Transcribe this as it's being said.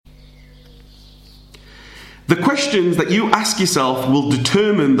The questions that you ask yourself will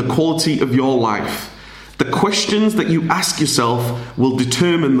determine the quality of your life. The questions that you ask yourself will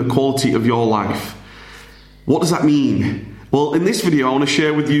determine the quality of your life. What does that mean? Well, in this video, I want to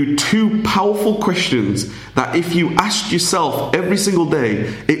share with you 2 powerful questions that if you ask yourself every single day,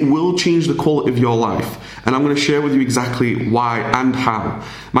 it will change the quality of your life. And I'm going to share with you exactly why and how.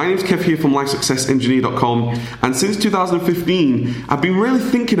 My name is Kev here from LifeSuccessEngineer.com, and since 2015, I've been really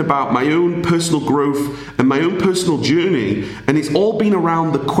thinking about my own personal growth and my own personal journey, and it's all been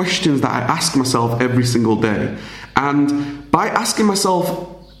around the questions that I ask myself every single day. And by asking myself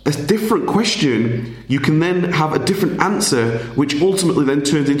a different question, you can then have a different answer, which ultimately then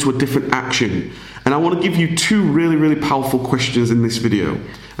turns into a different action. And I want to give you 2 really powerful questions in this video.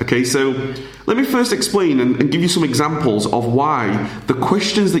 Okay, so let me first explain and give you some examples of why the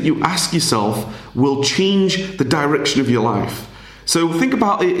questions that you ask yourself will change the direction of your life. So think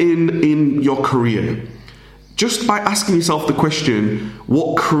about it in your career. Just by asking yourself the question,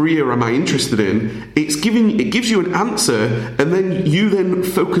 what career am I interested in? It gives you an answer, and then you then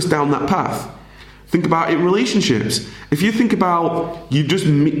focus down that path. Think about it in relationships. If you think about you've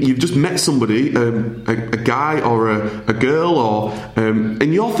just met somebody, a guy or a girl,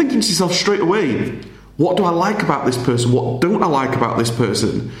 and you're thinking to yourself straight away, what do I like about this person? What don't I like about this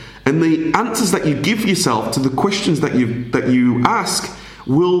person? And the answers that you give yourself to the questions that you ask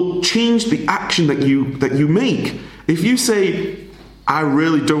will change the action that you make. If you say, I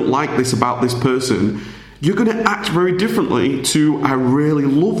really don't like this about this person, you're going to act very differently to, I really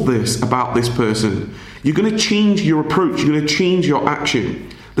love this about this person. You're going to change your approach. You're going to change your action.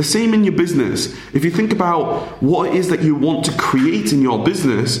 The same in your business. If you think about what it is that you want to create in your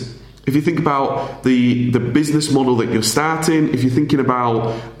business, if you think about the business model that you're starting, if you're thinking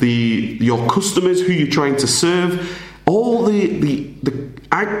about your customers, who you're trying to serve, all the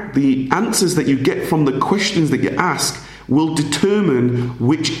answers that you get from the questions that you ask will determine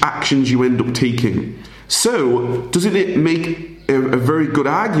which actions you end up taking. So, doesn't it make a very good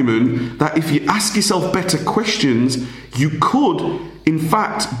argument that if you ask yourself better questions, you could, in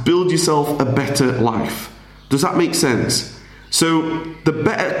fact, build yourself a better life? Does that make sense? So, the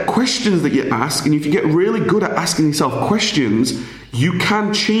better questions that you ask, and if you get really good at asking yourself questions, you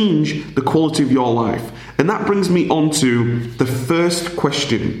can change the quality of your life. And that brings me on to the first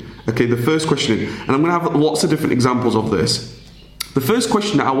question. Okay, the first question. And I'm going to have lots of different examples of this. The first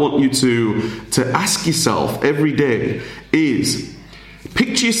question that I want you to ask yourself every day is,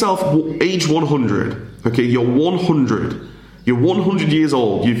 picture yourself age 100. Okay, you're 100. You're 100 years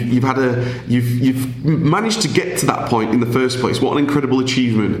old. You've managed to get to that point in the first place. What an incredible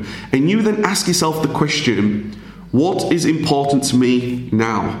achievement. And you then ask yourself the question, what is important to me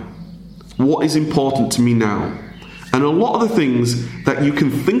now? What is important to me now? And a lot of the things that you can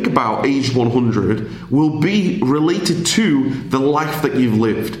think about age 100 will be related to the life that you've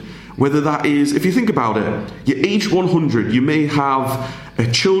lived. Whether that is, if you think about it, you're age 100, you may have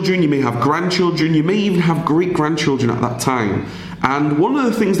children, you may have grandchildren, you may even have great-grandchildren at that time. And one of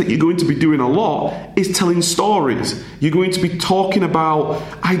the things that you're going to be doing a lot is telling stories. You're going to be talking about,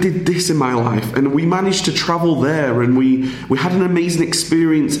 I did this in my life, and we managed to travel there, and we had an amazing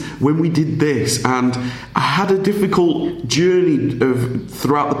experience when we did this, and I had a difficult journey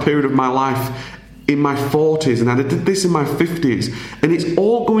throughout the period of my life in my 40s, and I did this in my 50s. And it's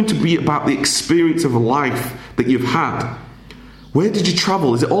all going to be about the experience of a life that you've had. Where did you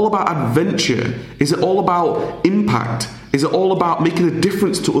travel? Is it all about adventure? Is it all about impact? Is it all about making a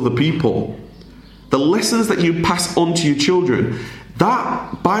difference to other people? The lessons that you pass on to your children,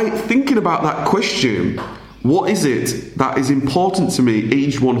 that by thinking about that question, what is it that is important to me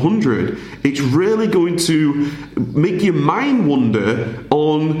age 100? It's really going to make your mind wonder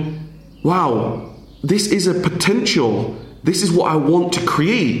on, wow, this is a potential. This is what I want to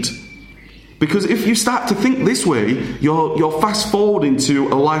create. Because if you start to think this way, you're fast forwarding to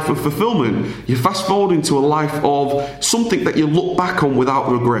a life of fulfillment. You're fast forwarding to a life of something that you look back on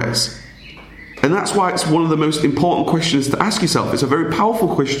without regrets. And that's why it's one of the most important questions to ask yourself. It's a very powerful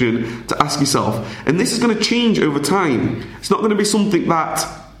question to ask yourself. And this is going to change over time. It's not going to be something that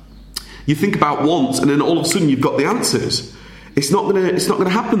you think about once and then all of a sudden you've got the answers. It's not going to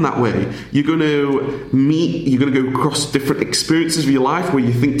happen that way. You're going to go across different experiences of your life where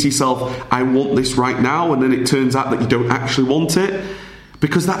you think to yourself, I want this right now, and then it turns out that you don't actually want it.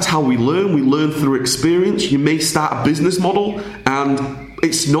 Because that's how we learn. We learn through experience. You may start a business model and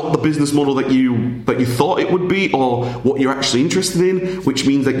it's not the business model that you thought it would be or what you're actually interested in, which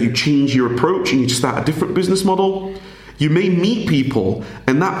means that you change your approach and you start a different business model. You may meet people,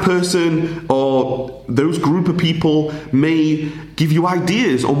 and that person or those group of people may give you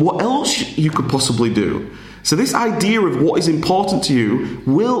ideas on what else you could possibly do. So this idea of what is important to you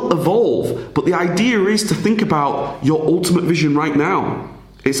will evolve, but the idea is to think about your ultimate vision right now.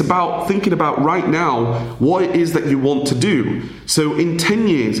 It's about thinking about right now what it is that you want to do. So in 10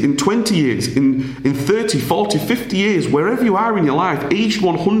 years, in 20 years, in 30, 40, 50 years, wherever you are in your life, aged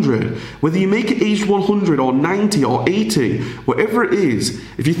 100, whether you make it aged 100 or 90 or 80, whatever it is,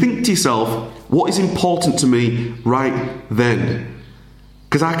 if you think to yourself, what is important to me right then?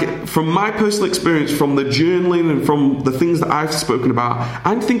 Because from my personal experience, from the journaling and from the things that I've spoken about,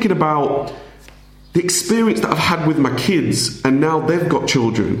 I'm thinking about the experience that I've had with my kids, and now they've got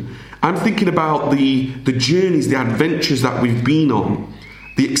children. I'm thinking about the journeys, the adventures that we've been on,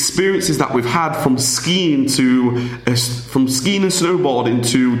 the experiences that we've had from skiing and snowboarding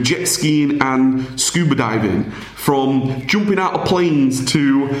to jet skiing and scuba diving, from jumping out of planes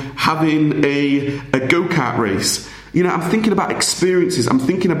to having a go-kart race. You know, I'm thinking about experiences. I'm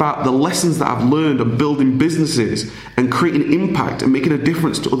thinking about the lessons that I've learned and building businesses and creating impact and making a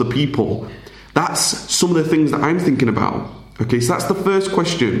difference to other people. That's some of the things that I'm thinking about. Okay, so that's the first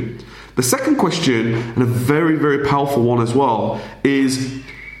question. The second question, and a very, very powerful one as well, is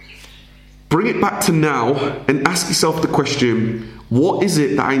bring it back to now and ask yourself the question, what is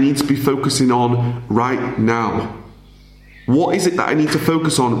it that I need to be focusing on right now? What is it that I need to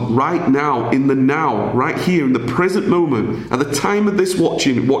focus on right now, in the now, right here, in the present moment, at the time of this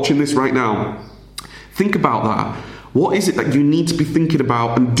watching this right now? Think about that. What is it that you need to be thinking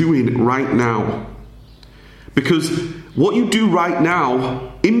about and doing right now? Because what you do right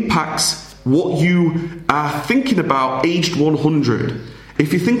now impacts what you are thinking about aged 100.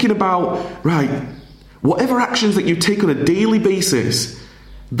 If you're thinking about, right, whatever actions that you take on a daily basis,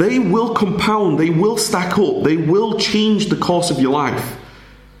 they will compound, they will stack up, they will change the course of your life.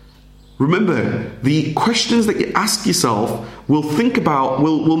 Remember, the questions that you ask yourself will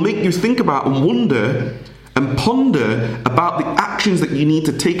make you think about and wonder and ponder about the actions that you need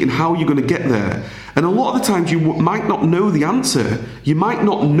to take and how you're going to get there. And a lot of the times you might not know the answer. You might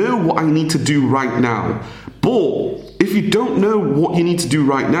not know what I need to do right now. But if you don't know what you need to do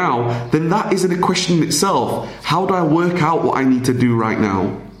right now, then that isn't a question in itself. How do I work out what I need to do right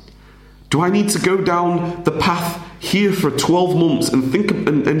now? Do I need to go down the path here for 12 months and think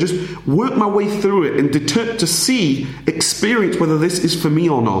and just work my way through it and experience whether this is for me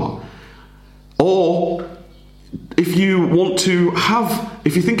or not? Or if you're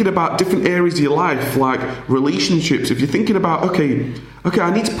thinking about different areas of your life, like relationships, if you're thinking about, okay,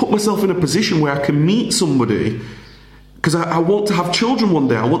 I need to put myself in a position where I can meet somebody because I want to have children one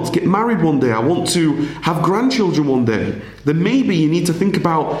day, I want to get married one day, I want to have grandchildren one day, then maybe you need to think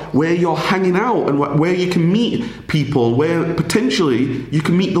about where you're hanging out and where you can meet people, where potentially you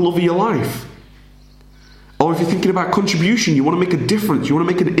can meet the love of your life. Or if you're thinking about contribution, you want to make a difference, you want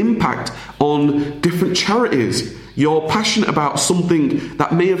to make an impact on different charities. You're passionate about something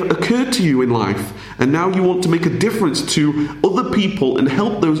that may have occurred to you in life, and now you want to make a difference to other people and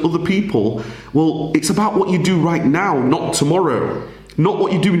help those other people. Well, it's about what you do right now, not tomorrow. Not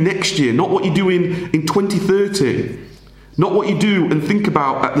what you do next year, not what you do in 2030. Not what you do and think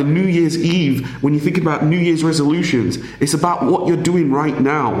about at the New Year's Eve when you're thinking about New Year's resolutions. It's about what you're doing right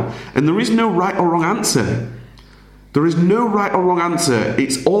now. And there is no right or wrong answer. There is no right or wrong answer.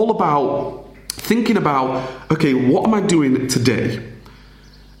 It's all about thinking about, okay, what am I doing today?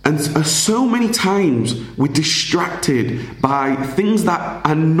 And so many times we're distracted by things that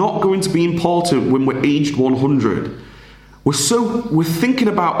are not going to be important when we're aged 100. We're thinking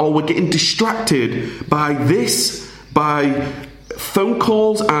about, or we're getting distracted by phone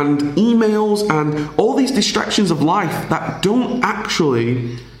calls and emails and all these distractions of life that don't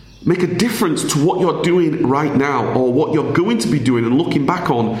actually make a difference to what you're doing right now or what you're going to be doing and looking back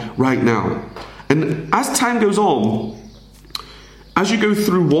on right now. And as time goes on, as you go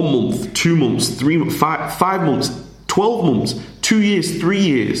through 1 month, 2 months, 3 months, 5 months, 12 months, 2 years, 3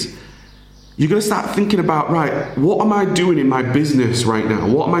 years, you're going to start thinking about, right, what am I doing in my business right now?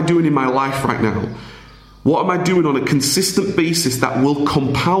 What am I doing in my life right now? What am I doing on a consistent basis that will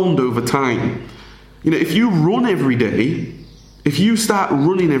compound over time? You know, if you run every day, if you start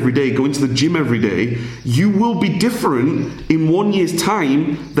running every day, going to the gym every day, you will be different in 1 year's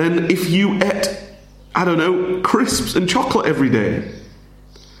time than if you ate, crisps and chocolate every day.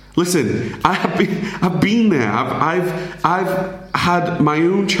 Listen, I've been there. I've had my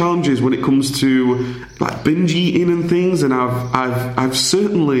own challenges when it comes to like binge eating and things, and I'm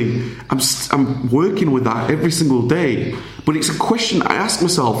working with that every single day. But it's a question I ask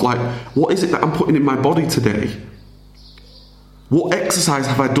myself, like, what is it that I'm putting in my body today? What exercise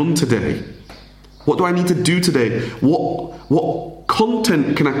have I done today? What do I need to do today? What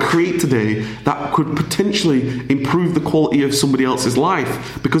content can I create today that could potentially improve the quality of somebody else's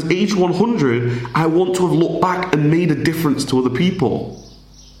life? Because age 100, I want to have looked back and made a difference to other people.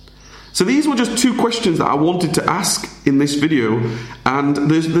 So these were just 2 questions that I wanted to ask in this video, and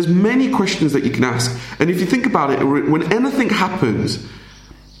there's many questions that you can ask. And if you think about it, when anything happens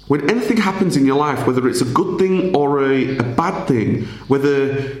in your life, whether it's a good thing or a bad thing,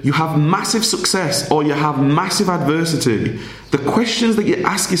 whether you have massive success or you have massive adversity, the questions that you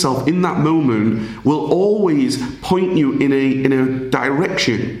ask yourself in that moment will always point you in a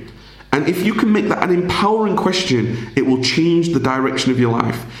direction. And if you can make that an empowering question, it will change the direction of your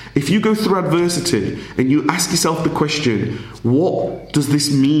life. If you go through adversity and you ask yourself the question, what does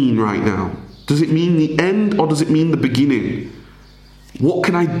this mean right now? Does it mean the end or does it mean the beginning? What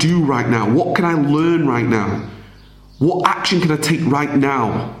can I do right now? What can I learn right now? What action can I take right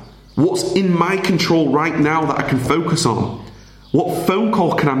now? What's in my control right now that I can focus on? What phone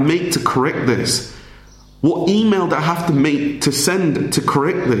call can I make to correct this? What email do I have to make to send to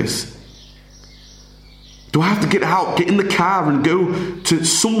correct this? Do I have to get in the car and go to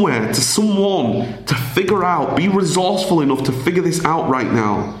somewhere, to someone, to figure out, be resourceful enough to figure this out right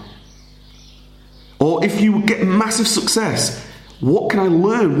now? Or if you get massive success, what can I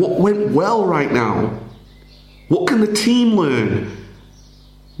learn? What went well right now? What can the team learn?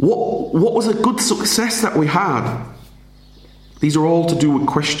 What was a good success that we had? These are all to do with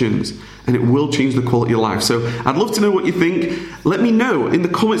questions, and it will change the quality of life. So I'd love to know what you think. Let me know in the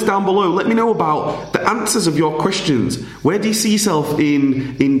comments down below. Let me know about the answers of your questions. Where do you see yourself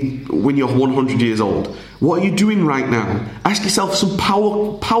in when you're 100 years old? What are you doing right now? Ask yourself some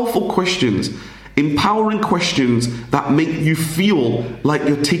powerful questions. Empowering questions that make you feel like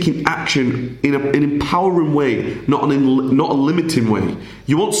you're taking action in an empowering way, not a limiting way.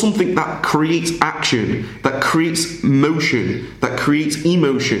 You want something that creates action, that creates motion, that creates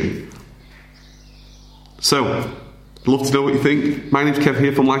emotion. So, I'd love to know what you think. My name's Kev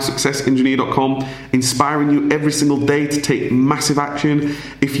here from LifeSuccessEngineer.com, inspiring you every single day to take massive action.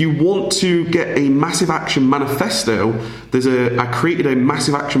 If you want to get a massive action manifesto, I created a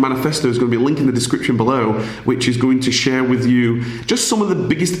massive action manifesto. There's going to be a link in the description below, which is going to share with you just some of the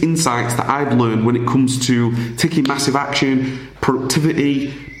biggest insights that I've learned when it comes to taking massive action,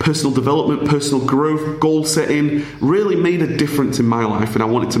 productivity, personal development, personal growth, goal setting. Really made a difference in my life, and I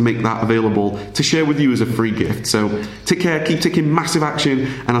wanted to make that available to share with you as a free gift. So take care, keep taking massive action,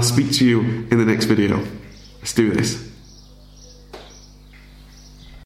 and I'll speak to you in the next video. Let's do this.